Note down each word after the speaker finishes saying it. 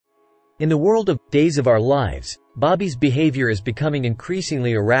In the world of Days of Our Lives, Bobby's behavior is becoming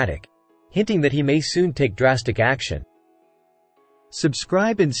increasingly erratic, hinting that he may soon take drastic action.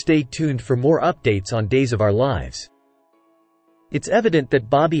 Subscribe and stay tuned for more updates on Days of Our Lives. It's evident that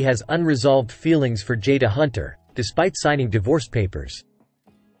Bobby has unresolved feelings for Jada Hunter, despite signing divorce papers.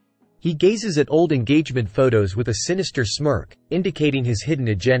 He gazes at old engagement photos with a sinister smirk, indicating his hidden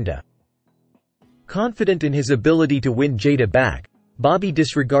agenda. Confident in his ability to win Jada back, Bobby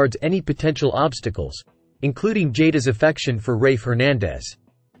disregards any potential obstacles, including Jada's affection for Rafe Hernandez.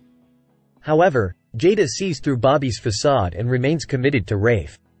 However, Jada sees through Bobby's facade and remains committed to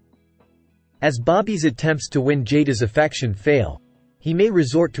Rafe. As Bobby's attempts to win Jada's affection fail, he may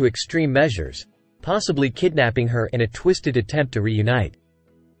resort to extreme measures, possibly kidnapping her in a twisted attempt to reunite.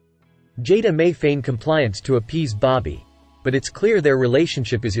 Jada may feign compliance to appease Bobby, but it's clear their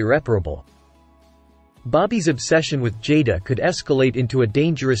relationship is irreparable. Bobby's obsession with Jada could escalate into a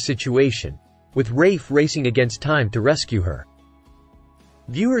dangerous situation, with Rafe racing against time to rescue her.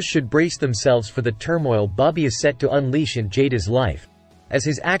 Viewers should brace themselves for the turmoil Bobby is set to unleash in Jada's life, as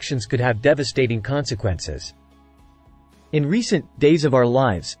his actions could have devastating consequences. In recent Days of Our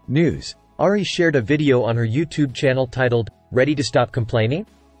Lives news, Ari shared a video on her YouTube channel titled, "Ready to Stop Complaining?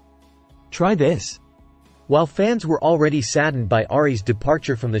 Try this." While fans were already saddened by Ari's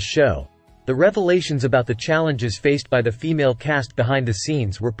departure from the show, the revelations about the challenges faced by the female cast behind the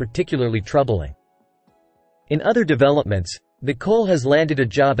scenes were particularly troubling. In other developments, Nicole has landed a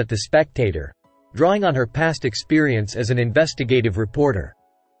job at The Spectator, drawing on her past experience as an investigative reporter.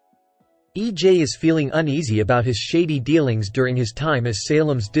 EJ is feeling uneasy about his shady dealings during his time as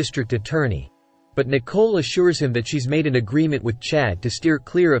Salem's district attorney, but Nicole assures him that she's made an agreement with Chad to steer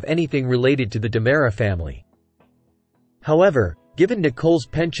clear of anything related to the DiMera family. However, given Nicole's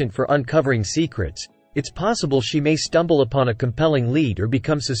penchant for uncovering secrets, it's possible she may stumble upon a compelling lead or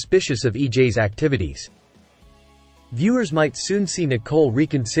become suspicious of EJ's activities. Viewers might soon see Nicole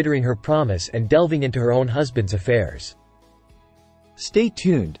reconsidering her promise and delving into her own husband's affairs. Stay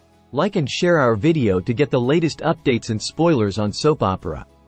tuned, like and share our video to get the latest updates and spoilers on soap opera.